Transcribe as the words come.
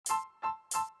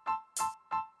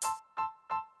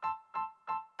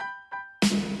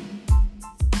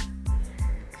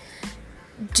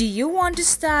Do you want to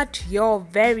start your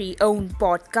very own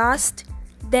podcast?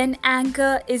 Then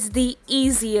Anchor is the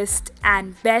easiest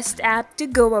and best app to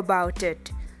go about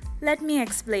it. Let me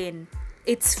explain.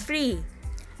 It's free.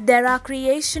 There are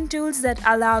creation tools that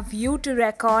allow you to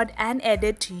record and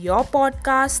edit your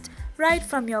podcast right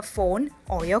from your phone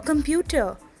or your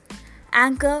computer.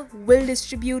 Anchor will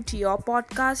distribute your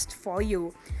podcast for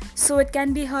you so it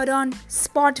can be heard on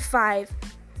Spotify,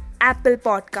 Apple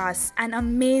Podcasts, and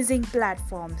amazing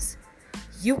platforms.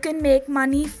 You can make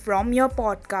money from your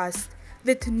podcast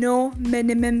with no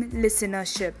minimum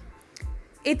listenership.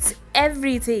 It's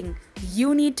everything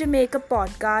you need to make a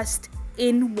podcast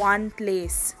in one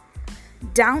place.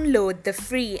 Download the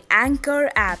free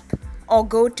Anchor app or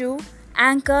go to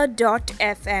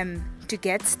anchor.fm to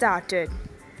get started.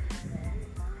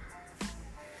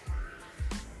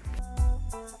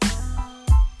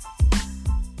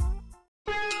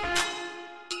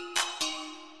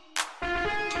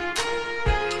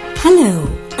 Hello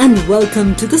and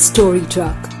welcome to the Story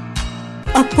Truck,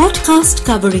 a podcast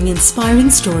covering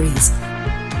inspiring stories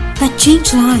that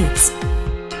change lives.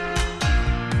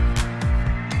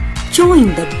 Join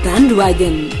the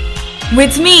bandwagon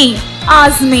With me,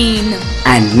 Azmeen.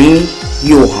 And me,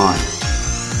 Johan.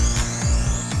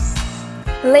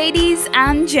 Ladies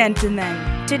and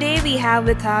gentlemen, today we have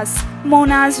with us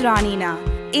Monaz Ranina,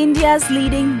 India's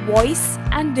leading voice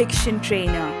and diction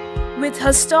trainer. With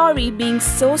her story being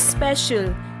so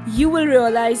special, you will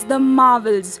realize the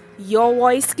marvels your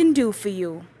voice can do for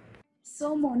you.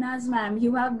 So, Monaz ma'am,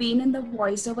 you have been in the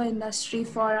voiceover industry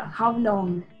for how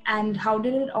long and how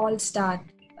did it all start?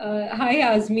 Hi,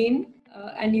 Azmeen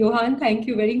and Johan. Thank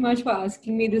you very much for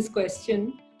asking me this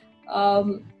question.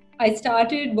 I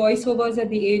started voiceovers at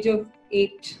the age of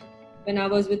 8 when I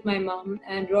was with my mom,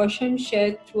 and Roshan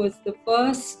Sheth was the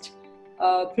first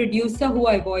producer who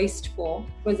I voiced for.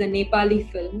 It was a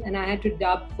Nepali film, and I had to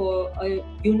dub for a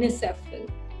UNICEF film.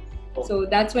 So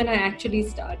that's when I actually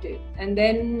started. And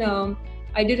then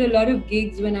I did a lot of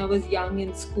gigs when I was young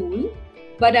in school,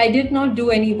 but I did not do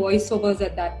any voiceovers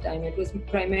at that time. It was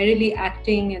primarily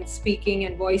acting and speaking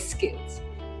and voice skills.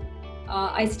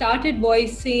 I started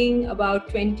voicing about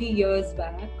 20 years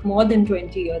back, more than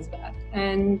 20 years back,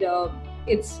 and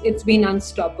it's been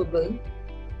unstoppable.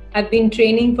 I've been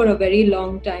training for a very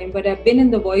long time, but I've been in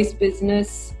the voice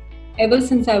business ever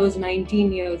since I was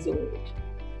 19 years old.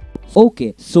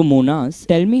 Okay, so Monaz,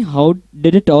 tell me, how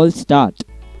did it all start?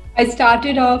 I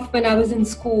started off when I was in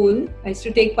school. I used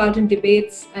to take part in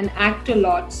debates and act a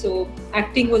lot. So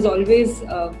acting was always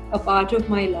a part of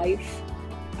my life.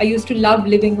 I used to love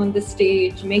living on the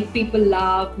stage, make people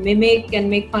laugh, mimic and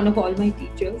make fun of all my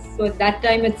teachers. So at that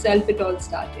time itself, it all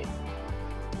started.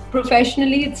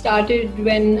 Professionally, it started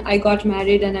when I got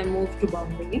married and I moved to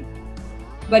Bombay.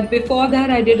 But before that,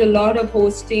 I did a lot of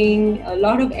hosting, a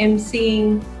lot of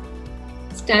emceeing,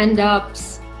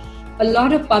 stand-ups, a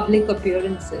lot of public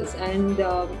appearances. And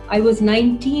I was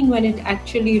 19 when it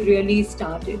actually really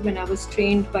started, when I was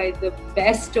trained by the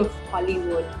best of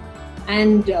Hollywood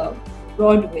and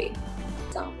Broadway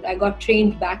sound. I got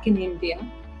trained back in India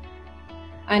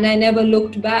and I never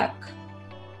looked back.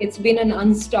 It's been an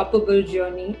unstoppable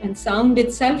journey, and sound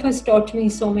itself has taught me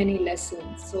so many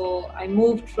lessons. So I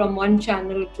moved from one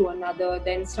channel to another,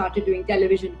 then started doing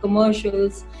television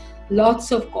commercials,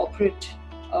 lots of corporate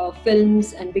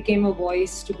films, and became a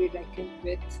voice to be reckoned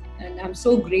with. And I'm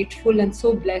so grateful and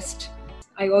so blessed.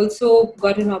 I also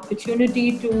got an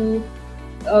opportunity to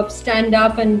stand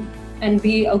up and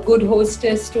be a good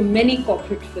hostess to many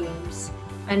corporate films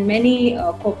and many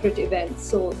corporate events.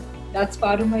 So that's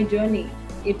part of my journey.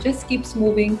 It just keeps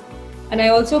moving. And I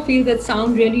also feel that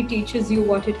sound really teaches you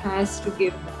what it has to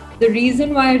give. The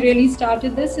reason why I really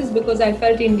started this is because I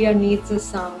felt India needs a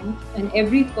sound, and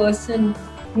every person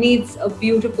needs a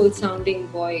beautiful sounding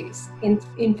voice.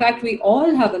 In fact, we all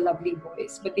have a lovely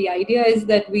voice, but the idea is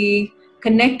that we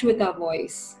connect with our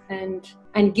voice and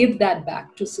give that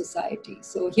back to society.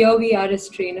 So here we are as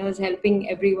trainers helping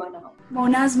everyone out.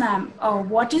 Monaz ma'am,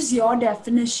 what is your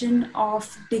definition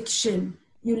of diction?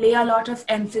 You lay a lot of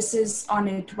emphasis on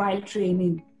it while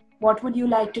training. What would you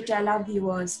like to tell our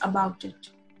viewers about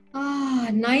it?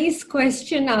 Nice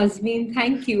question, Azmeen.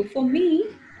 Thank you. For me,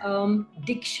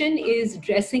 diction is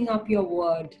dressing up your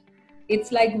word.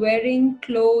 It's like wearing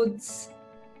clothes,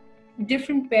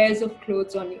 different pairs of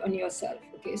clothes on yourself.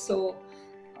 Okay, so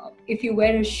if you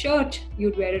wear a shirt,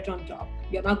 you'd wear it on top.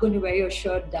 You're not going to wear your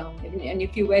shirt down. And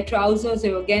if you wear trousers,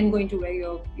 you're again going to wear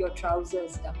your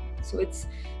trousers down. So it's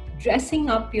dressing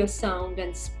up your sound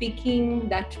and speaking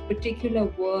that particular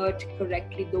word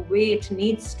correctly, the way it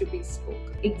needs to be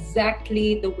spoken,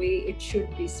 exactly the way it should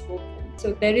be spoken.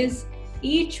 So there is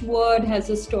Each word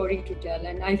has a story to tell,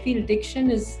 and I feel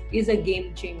diction is a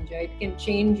game changer. It can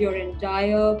change your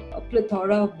entire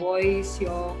plethora of voice,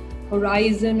 your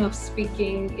horizon of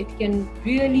speaking. It can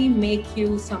really make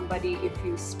you somebody if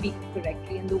you speak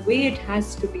correctly and the way it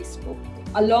has to be spoken.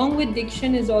 Along with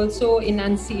diction is also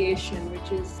enunciation,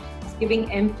 which is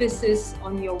giving emphasis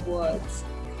on your words.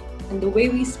 And the way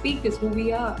we speak is who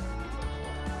we are.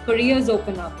 Careers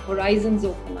open up, horizons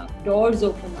open up, doors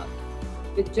open up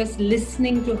with just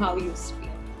listening to how you speak.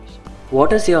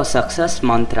 What is your success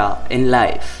mantra in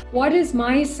life? What is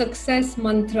my success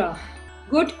mantra?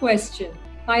 Good question.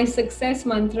 My success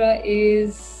mantra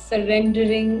is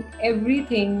surrendering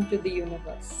everything to the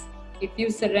universe. If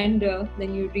you surrender,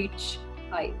 then you reach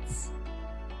heights.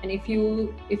 And if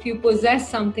you possess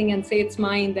something and say it's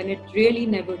mine, then it really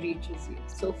never reaches you.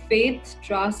 So faith,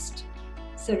 trust,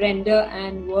 surrender,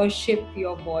 and worship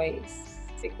your voice,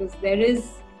 because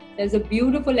there's a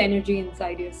beautiful energy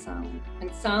inside your sound,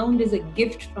 and sound is a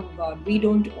gift from God. We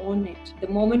don't own it. The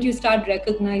moment you start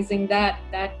recognizing that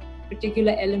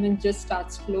particular element just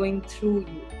starts flowing through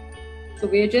you. So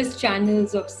we're just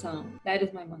channels of sound. That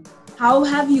is my mantra. How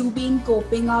have you been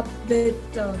coping up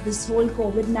with this whole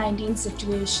COVID-19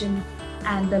 situation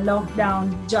and the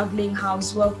lockdown, juggling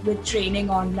housework with training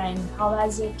online? How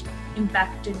has it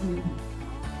impacted you?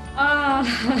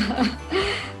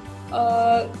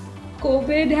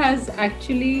 COVID has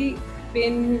actually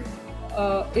been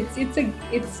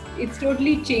it's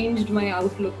totally changed my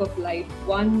outlook of life.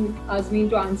 One, Azmeen,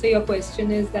 to answer your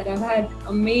question, is that I've had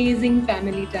amazing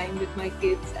family time with my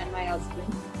kids and my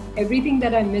husband. Everything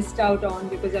that I missed out on,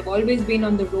 because I've always been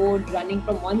on the road running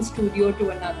from one studio to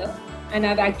another, and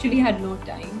I've actually had no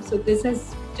time. So this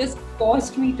has just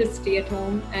forced me to stay at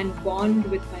home and bond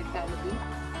with my family,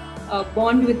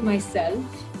 bond with myself.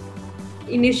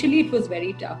 Initially it was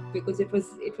very tough because it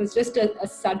was just a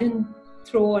sudden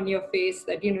throw on your face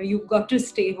that you've got to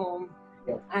stay home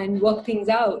and work things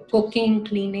out, cooking,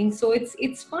 cleaning. So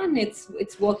it's fun.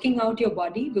 It's working out your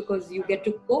body because you get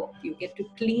to cook, you get to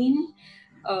clean,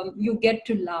 you get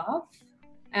to laugh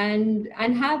and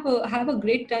have a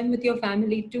great time with your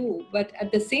family too. But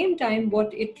at the same time,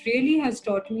 what it really has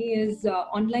taught me is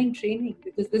online training,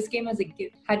 because this came as a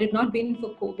gift. Had it not been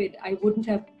for COVID, I wouldn't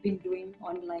have been doing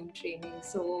online training.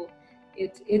 So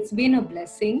it's been a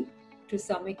blessing to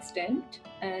some extent.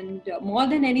 And more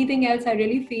than anything else, I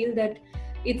really feel that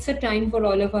it's a time for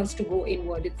all of us to go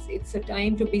inward. It's a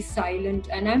time to be silent,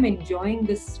 and I'm enjoying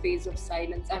this phase of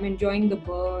silence. I'm enjoying the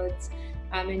birds,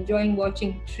 I'm enjoying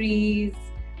watching trees,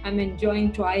 I'm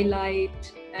enjoying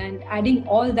twilight, and adding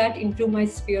all that into my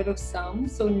sphere of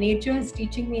sound. So nature is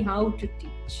teaching me how to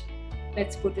teach.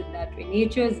 Let's put it that way.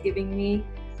 Nature is giving me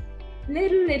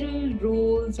little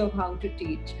rules of how to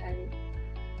teach, and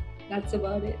that's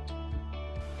about it.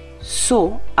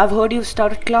 So, I've heard you've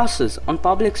started classes on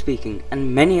public speaking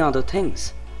and many other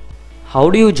things.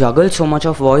 How do you juggle so much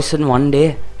of voice in one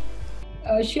day?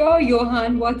 Sure,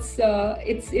 Johan.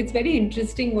 It's very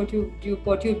interesting what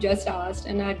you've just asked,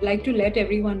 and I'd like to let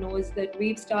everyone know is that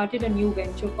we've started a new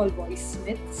venture called Voice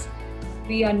Smiths.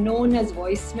 We are known as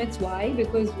Voice Smiths. Why?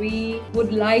 Because we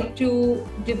would like to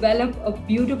develop a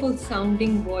beautiful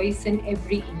sounding voice in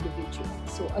every individual.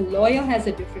 So a lawyer has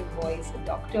a different voice, a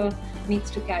doctor needs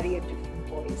to carry a different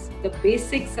voice. The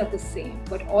basics are the same,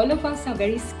 but all of us are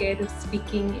very scared of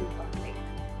speaking in public.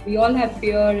 We all have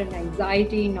fear and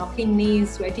anxiety, knocking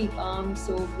knees, sweaty palms.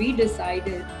 So we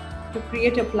decided to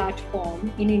create a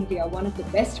platform in India, one of the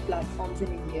best platforms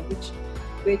in India, which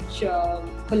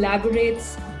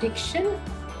collaborates diction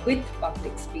with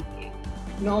public speaking.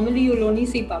 Normally you'll only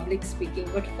see public speaking,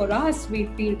 but for us we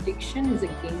feel diction is a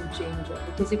game changer,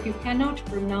 because if you cannot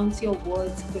pronounce your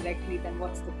words correctly, then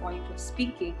what's the point of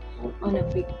speaking on a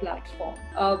big platform?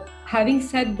 Having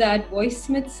said that, Voice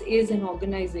Smiths is an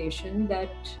organization that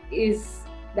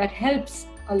helps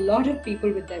a lot of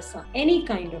people with their sound, any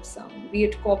kind of sound, be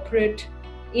it corporate,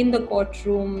 in the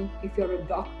courtroom, if you're a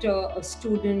doctor, a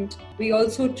student. We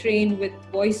also train with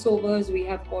voiceovers. We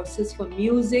have courses for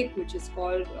music, which is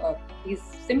called, these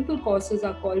simple courses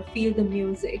are called Feel the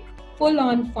Music.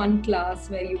 Full-on fun class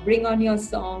where you bring on your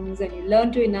songs and you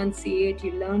learn to enunciate,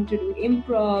 you learn to do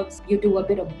improvs, you do a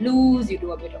bit of blues, you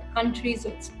do a bit of country. So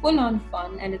it's full-on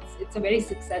fun, and it's a very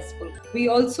successful. We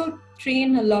also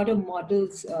train a lot of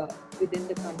models within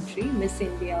the country, Miss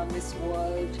India, Miss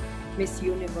World, Miss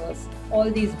Universe, all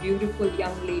these beautiful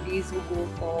young ladies who go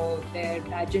for their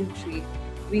pageantry.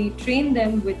 We train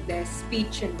them with their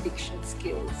speech and diction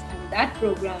skills, and that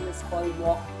program is called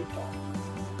Walk the Talk.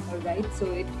 All right, so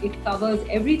it covers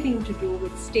everything to do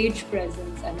with stage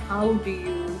presence and how do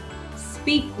you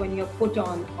speak when you're put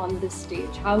on the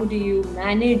stage? How do you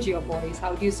manage your voice?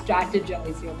 How do you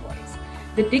strategize your voice?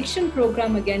 The diction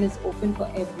program again is open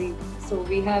for everyone. So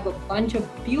we have a bunch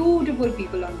of beautiful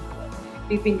people on board.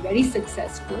 We've been very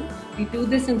successful. We do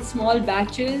this in small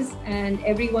batches and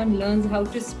everyone learns how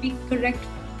to speak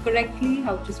correctly,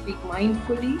 how to speak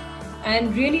mindfully,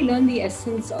 and really learn the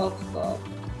essence of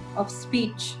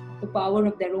speech, the power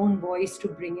of their own voice to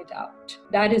bring it out.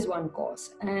 That is one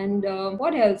course. And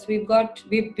what else? We've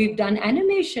done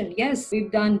animation. Yes,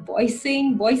 we've done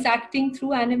voice acting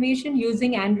through animation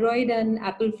using Android and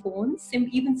Apple phones,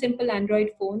 even simple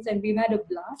Android phones, and we've had a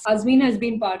blast. Azmeen has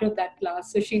been part of that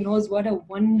class, so she knows what a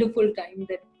wonderful time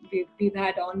that we've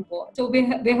had on board. So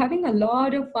we're having a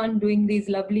lot of fun doing these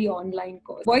lovely online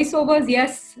courses. Voiceovers,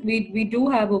 yes, we do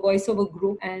have a voiceover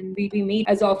group and we meet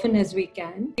as often as we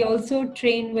can. We also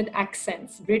train with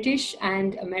accents, British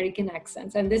and American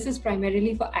accents. And this is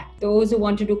primarily for those who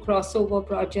want to do crossover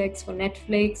projects for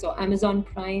Netflix or Amazon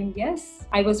Prime. Yes,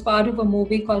 I was part of a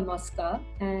movie called Mosca,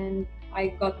 and I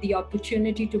got the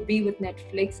opportunity to be with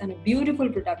Netflix and a beautiful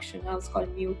production house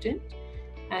called Mutant.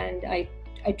 And I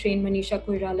trained Manisha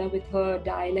Koirala with her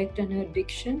dialect and her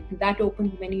diction. That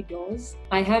opened many doors.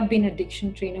 I have been a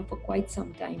diction trainer for quite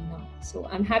some time now. So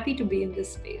I'm happy to be in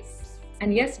this space.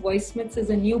 And yes, VoiceSmiths is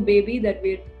a new baby that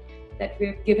we've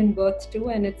given birth to,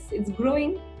 and it's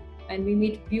growing, and we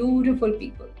meet beautiful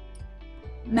people.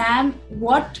 Ma'am,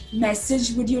 what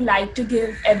message would you like to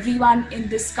give everyone in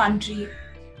this country,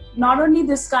 not only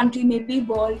this country, maybe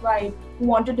worldwide, who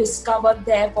want to discover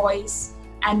their voice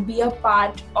and be a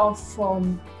part of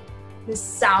this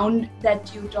sound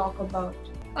that you talk about?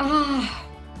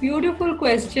 Beautiful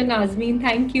question, Azmeen.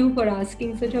 Thank you for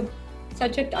asking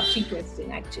such a touchy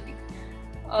question, actually.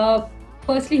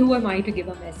 Firstly, who am I to give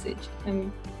a message?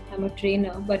 I'm a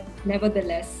trainer, but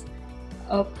nevertheless,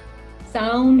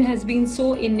 sound has been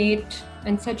so innate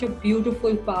and such a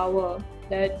beautiful power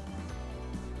that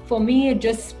for me, it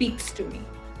just speaks to me.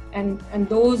 And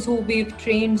those who we've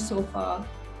trained so far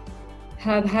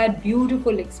have had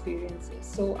beautiful experiences.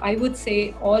 So I would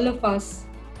say all of us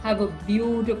have a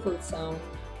beautiful sound.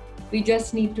 We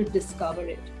just need to discover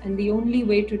it. And the only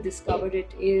way to discover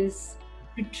it is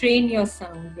to train your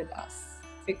sound with us,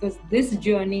 because this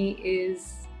journey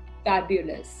is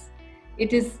fabulous.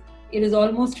 It is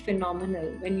almost phenomenal.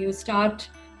 When you start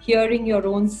hearing your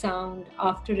own sound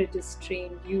after it is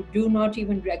trained, you do not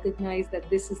even recognize that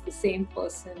this is the same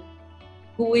person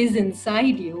who is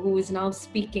inside you, who is now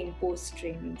speaking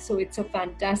post-training. So it's a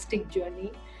fantastic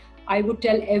journey. I would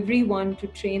tell everyone to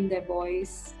train their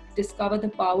voice, discover the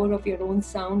power of your own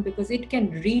sound, because it can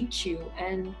reach you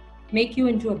and make you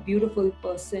into a beautiful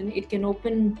person. It can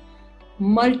open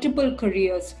multiple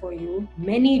careers for you,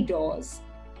 many doors.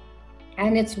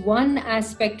 And it's one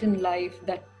aspect in life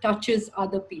that touches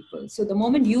other people. So the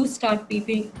moment you start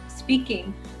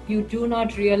speaking, you do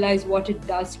not realize what it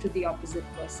does to the opposite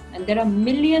person. And there are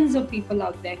millions of people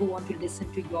out there who want to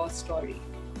listen to your story.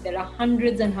 There are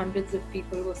hundreds and hundreds of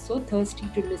people who are so thirsty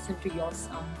to listen to your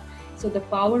sound. So the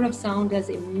power of sound has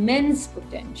immense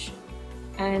potential.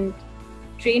 And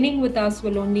training with us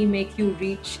will only make you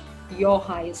reach your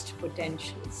highest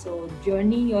potential. So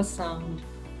journey your sound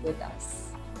with us.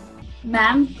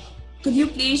 Ma'am, could you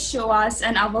please show us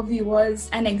and our viewers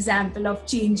an example of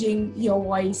changing your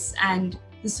voice and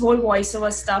this whole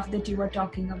voiceover stuff that you were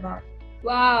talking about?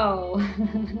 Wow.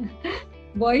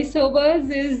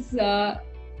 Voiceovers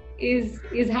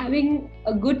is having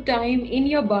a good time in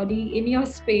your body, in your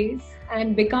space,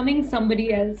 and becoming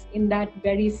somebody else in that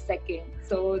very second.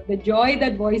 So the joy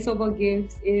that voiceover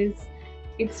gives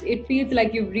it feels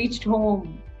like you've reached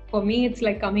home. For me, it's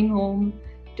like coming home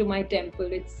to my temple.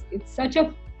 It's such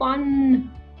a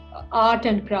fun art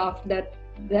and craft that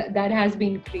has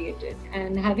been created.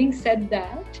 And having said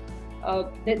that,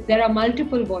 there are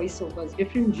multiple voiceovers,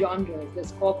 different genres.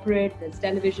 There's corporate, there's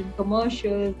television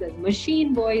commercials, there's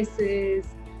machine voices,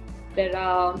 there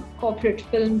are corporate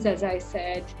films, as I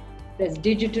said, there's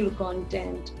digital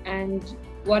content. And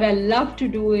what I love to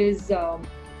do is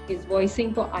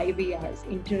voicing for IVRs,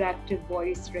 interactive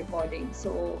voice recording.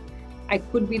 So I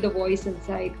could be the voice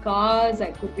inside cars,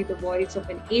 I could be the voice of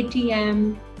an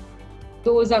ATM.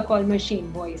 Those are called machine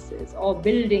voices, or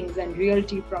buildings and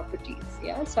realty properties.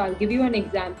 Yeah, so I'll give you an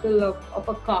example of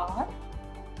a car.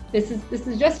 This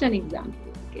is just an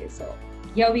example. Okay, so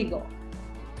here we go.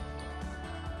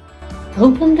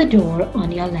 Open the door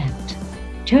on your left.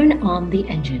 Turn on the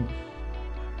engine.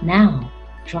 Now,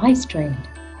 drive straight.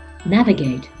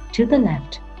 Navigate to the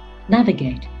left.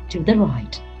 Navigate to the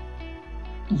right.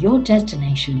 Your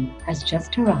destination has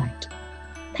just arrived.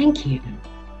 Thank you.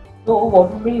 So,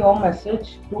 what would be your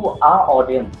message to our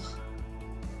audience?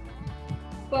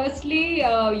 Firstly,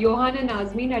 Johan and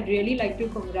Azmeen, I'd really like to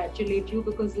congratulate you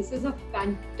because this is a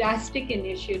fantastic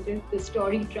initiative. The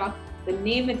Story Truck, the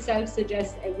name itself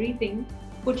suggests everything.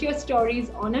 Put your stories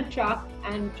on a truck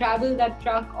and travel that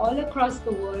truck all across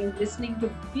the world, listening to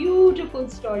beautiful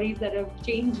stories that have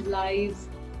changed lives,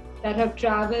 that have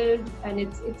traveled, and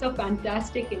it's a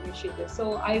fantastic initiative.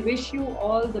 So I wish you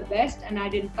all the best, and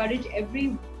I'd encourage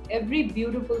every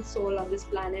beautiful soul on this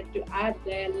planet to add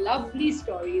their lovely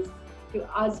stories to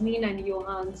Azmeen and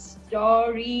Johan's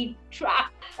Story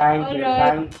Truck. Thank you.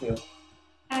 Alright. Thank you.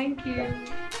 Thank you.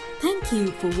 Thank you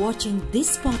for watching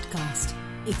this podcast.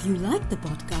 If you like the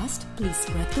podcast, please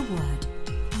spread the word.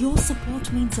 Your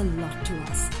support means a lot to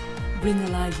us. Bring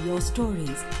alive your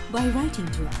stories by writing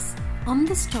to us on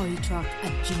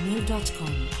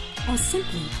thestorytruck@gmail.com or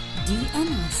simply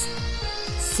DM us.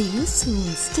 See you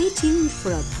soon. Stay tuned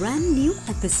for a brand new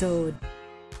episode.